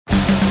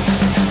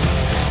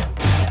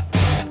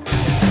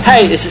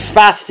Hey, this is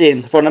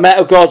Sebastian from the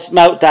Metal Gods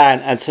Meltdown,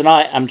 and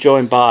tonight I'm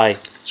joined by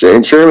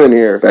Shane Sherman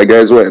here. Bad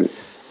Guys Win.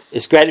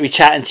 It's great to be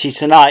chatting to you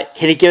tonight.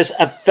 Can you give us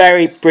a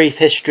very brief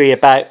history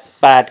about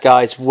Bad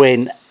Guys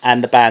Win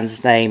and the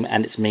band's name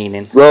and its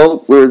meaning?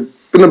 Well, we've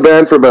been a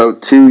band for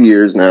about 2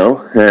 years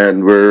now,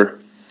 and we're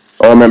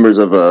all members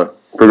of a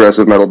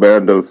progressive metal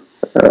band of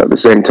the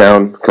same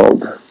town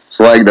called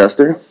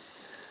Slagduster.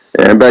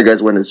 And Bad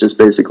Guys Win is just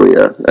basically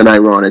an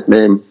ironic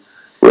name.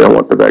 We don't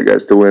want the bad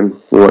guys to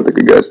win. We want the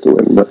good guys to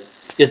win. But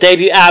your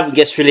debut album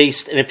gets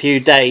released in a few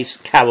days,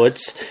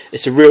 Cowards.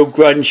 It's a real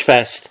grunge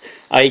fest.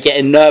 Are you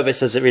getting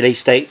nervous as the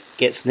release date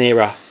gets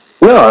nearer?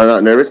 No, I'm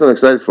not nervous. I'm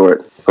excited for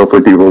it.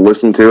 Hopefully people will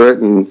listen to it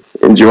and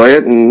enjoy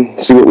it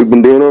and see what we've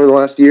been doing over the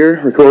last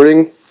year,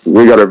 recording.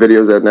 We got our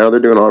videos out now. They're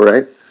doing all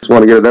right. Just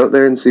want to get it out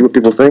there and see what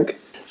people think.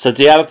 So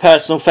do you have a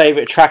personal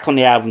favourite track on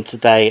the album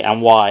today,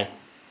 and why?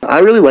 I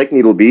really like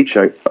Needle Beach.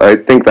 I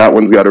think that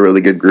one's got a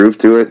really good groove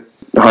to it.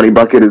 Honey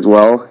Bucket as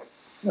well.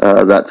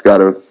 That's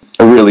got a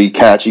really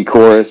catchy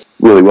chorus,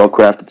 really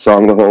well-crafted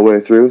song the whole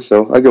way through,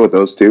 so I go with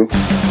those two.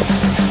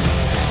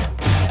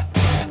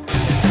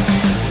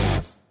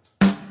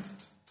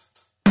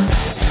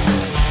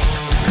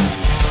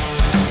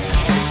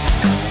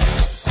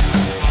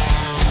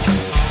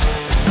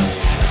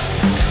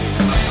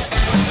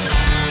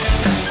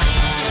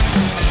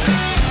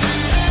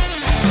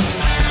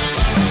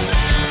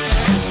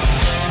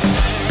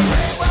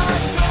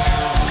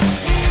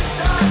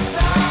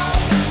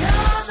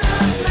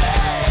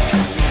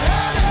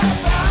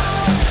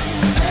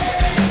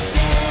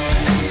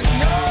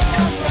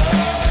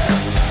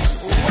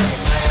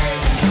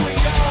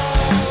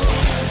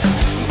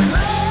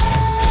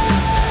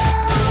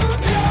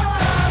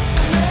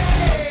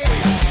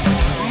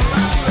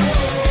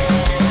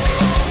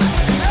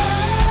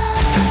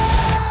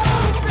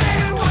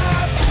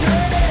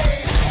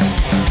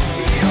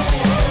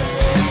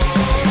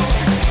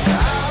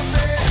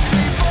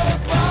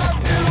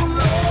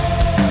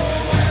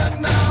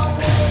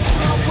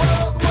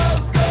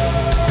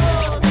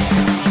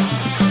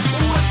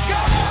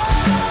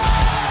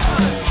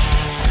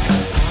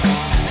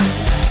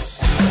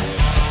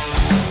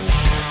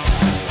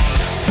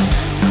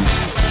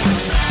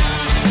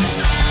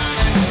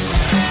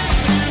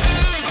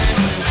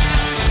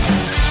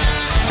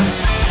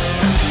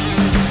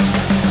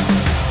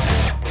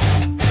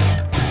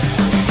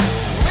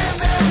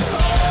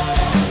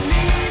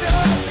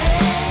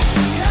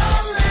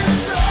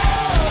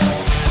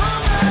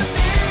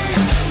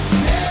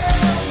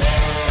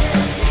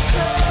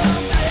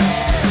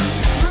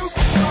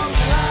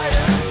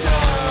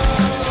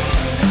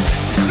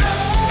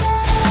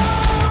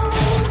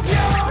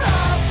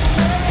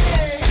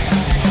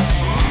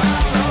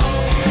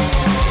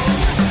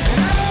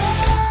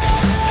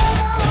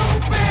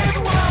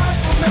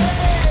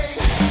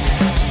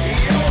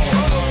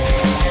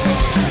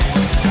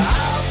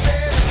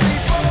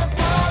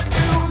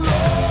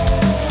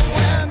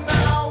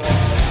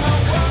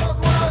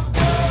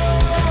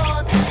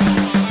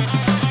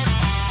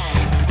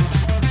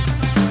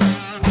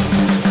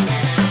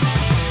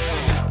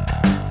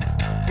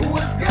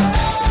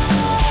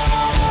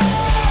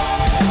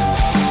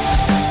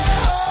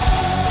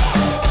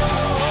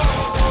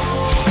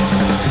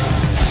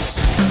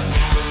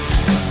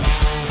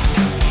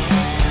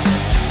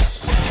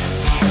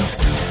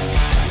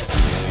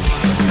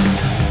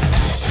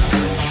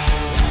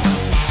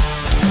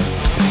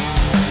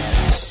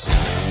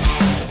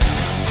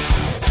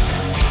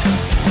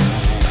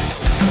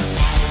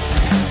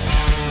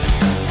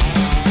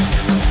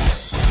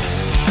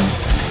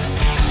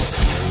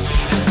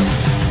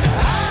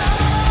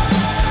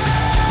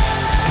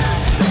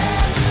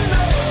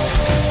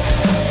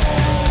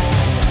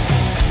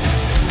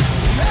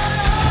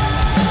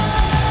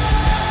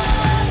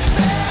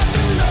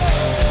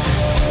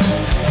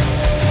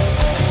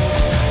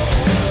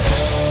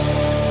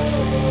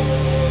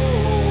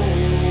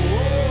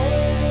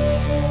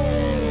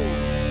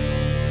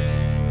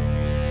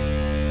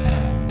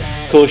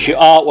 Of course, your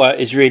artwork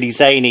is really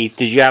zany.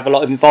 Did you have a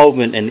lot of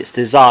involvement in its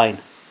design?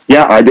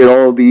 Yeah, I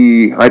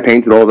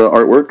painted all the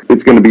artwork.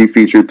 It's going to be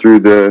featured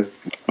through the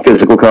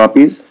physical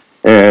copies,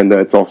 and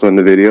it's also in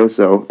the video,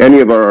 so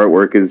any of our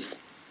artwork is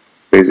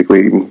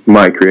basically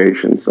my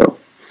creation, so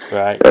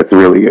right. That's a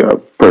really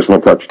personal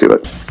touch to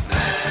it.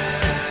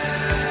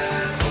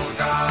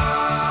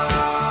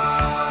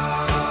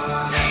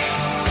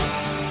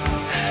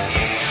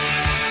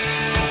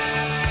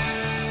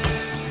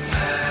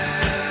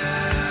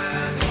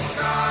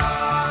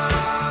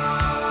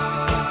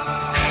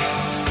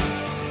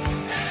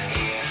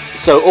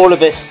 So all of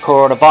this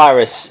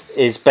coronavirus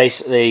is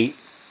basically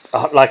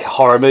like a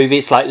horror movie.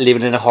 It's like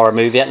living in a horror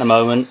movie at the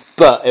moment.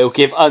 But it'll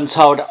give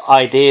untold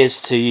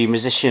ideas to you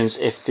musicians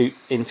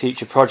in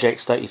future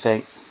projects, don't you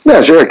think?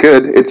 Yeah, sure it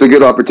could. It's a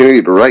good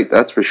opportunity to write,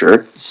 that's for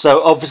sure.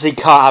 So obviously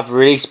can't have a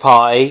release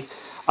party.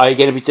 Are you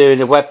going to be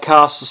doing a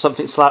webcast or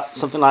something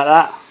like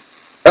that?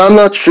 I'm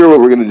not sure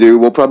what we're going to do.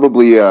 We'll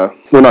probably,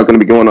 we're not going to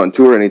be going on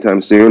tour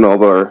anytime soon. All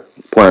of our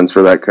plans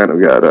for that kind of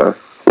got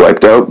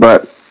wiped out.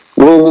 But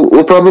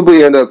We'll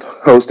probably end up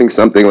hosting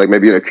something like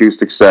maybe an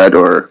acoustic set,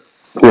 or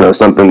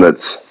something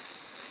that's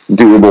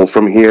doable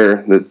from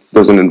here that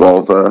doesn't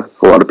involve a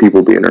lot of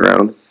people being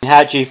around.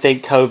 How do you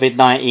think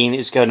COVID-19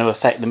 is going to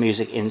affect the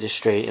music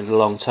industry in the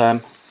long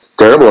term? It's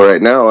terrible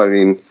right now. I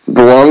mean,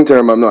 the long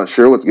term, I'm not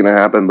sure what's going to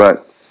happen,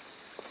 but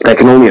I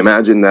can only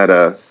imagine that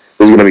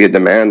there's going to be a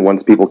demand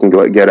once people can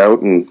get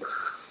out and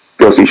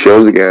go see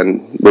shows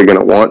again. They're going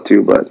to want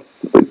to, but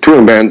the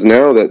touring bands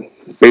now that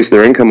base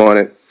their income on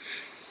it,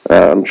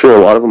 I'm sure a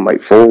lot of them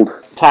might fold.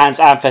 Plans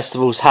and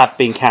festivals have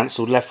been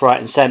cancelled left, right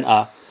and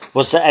centre.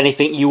 Was there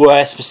anything you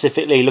were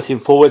specifically looking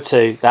forward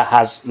to that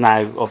has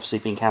now obviously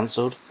been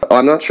cancelled?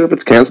 I'm not sure if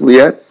it's cancelled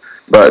yet,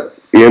 but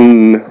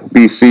in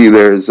BC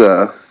there's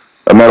a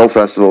metal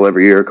festival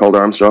every year called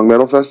Armstrong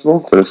Metal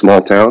Festival. It's in a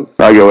small town.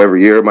 I go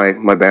every year.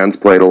 My band's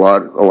played a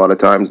lot of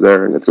times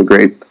there, and it's a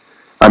great...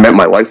 I met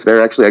my wife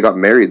there, actually. I got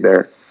married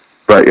there.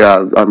 But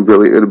yeah,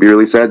 it'll be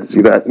really sad to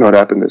see that not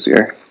happen this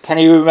year. Can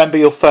you remember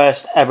your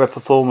first ever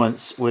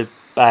performance with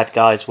Bad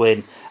Guys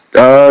Win?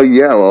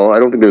 Yeah, well, I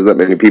don't think there's that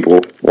many people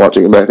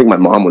watching it, but I think my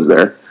mom was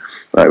there.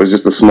 It was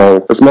just a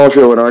small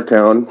show in our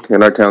town,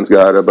 and our town's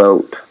got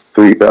about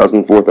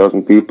 3,000,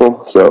 4,000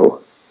 people.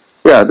 So,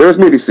 yeah, there was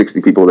maybe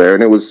 60 people there,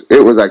 and it was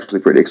actually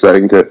pretty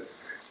exciting to,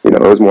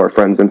 it was more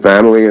friends and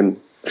family, and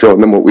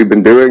showing them what we've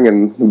been doing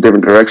and the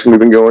different direction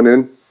we've been going in.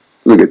 It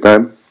was a good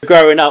time.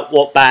 Growing up,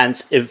 what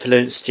bands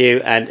influenced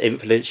you and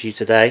influence you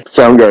today?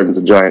 Soundgarden's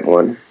a giant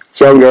one.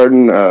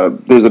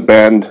 Soundgarden, there's a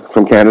band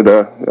from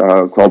Canada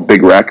called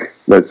Big Wreck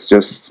that's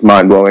just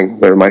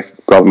mind-blowing. They're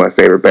probably my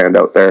favorite band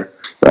out there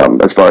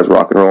as far as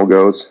rock and roll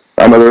goes.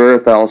 Mother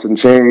Earth, Alice in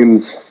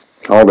Chains,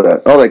 all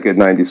that good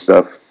 90s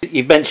stuff.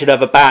 You've mentioned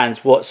other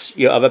bands. What's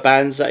your other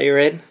bands that you're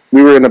in?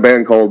 We were in a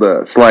band called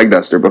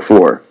Slagduster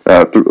before,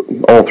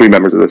 all three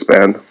members of this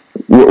band.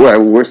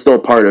 We're still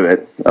part of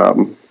it.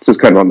 It's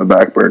just kind of on the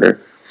back burner.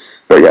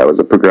 But yeah, it was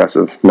a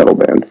progressive metal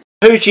band.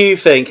 Who do you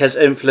think has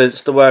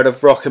influenced the world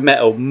of rock and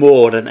metal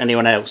more than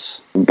anyone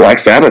else? Black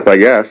Sabbath, I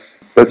guess.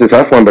 That's a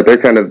tough one, but they're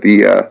kind of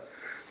the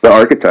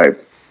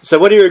archetype. So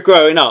when you were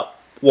growing up,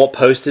 what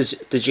posters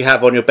did you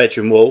have on your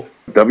bedroom wall?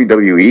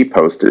 WWE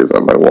posters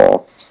on my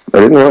wall. I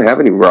didn't really have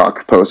any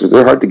rock posters.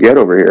 They're hard to get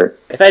over here.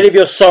 If any of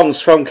your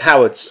songs from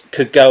Cowards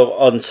could go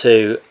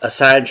onto a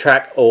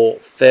soundtrack or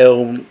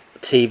film,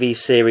 TV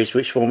series,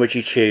 which one would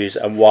you choose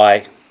and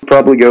why?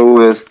 Probably go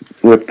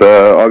with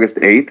August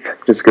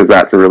 8th, just because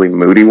that's a really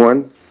moody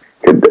one.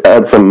 Could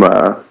add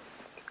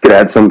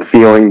some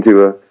feeling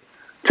to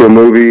a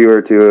movie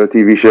or to a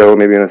TV show,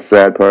 maybe in a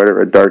sad part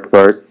or a dark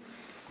part.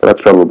 But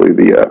that's probably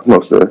the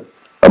most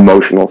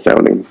emotional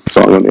sounding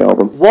song on the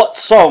album. What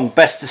song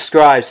best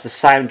describes the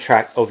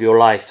soundtrack of your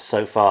life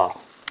so far?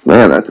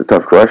 Man, that's a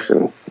tough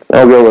question.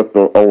 I'll go with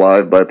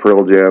Alive by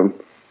Pearl Jam,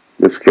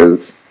 just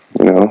because,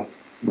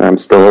 I'm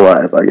still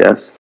alive, I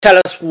guess. Tell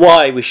us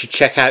why we should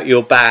check out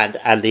your band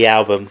and the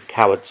album,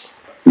 Cowards.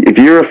 If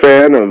you're a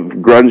fan of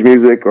grunge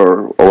music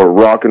or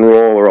rock and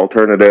roll or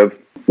alternative,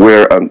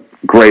 we're a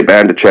great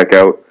band to check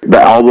out.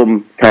 The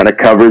album kind of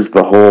covers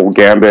the whole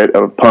gambit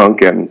of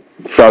punk and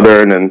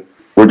southern, and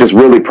we're just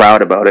really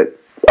proud about it.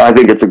 I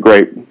think it's a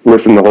great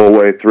listen the whole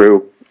way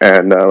through.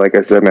 And like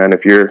I said, man,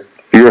 if you're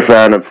a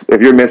fan of,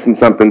 if you're missing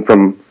something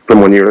from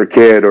when you were a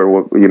kid, or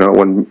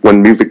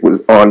when music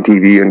was on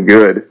TV and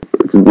good,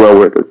 it's well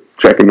worth it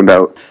checking it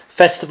out.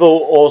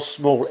 Festival or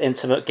small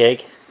intimate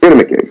gig?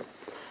 Intimate gig.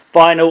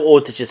 Vinyl or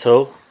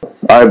digital?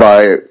 I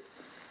buy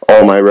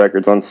all my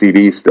records on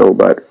CD still,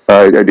 but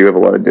I do have a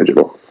lot of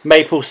digital.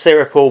 Maple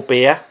syrup or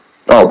beer?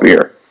 Oh,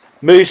 beer.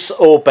 Moose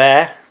or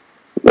bear?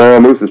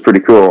 Moose is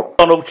pretty cool.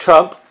 Donald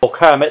Trump or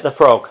Kermit the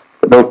Frog?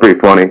 They're both pretty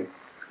funny.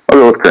 I'll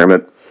go with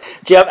Kermit.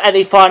 Do you have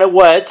any final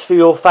words for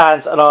your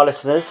fans and our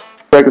listeners?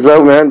 Check us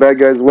out, man. Bad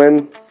Guys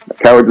Win.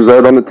 Cowards is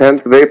out on the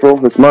 10th of April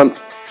this month.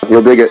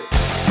 You'll dig it.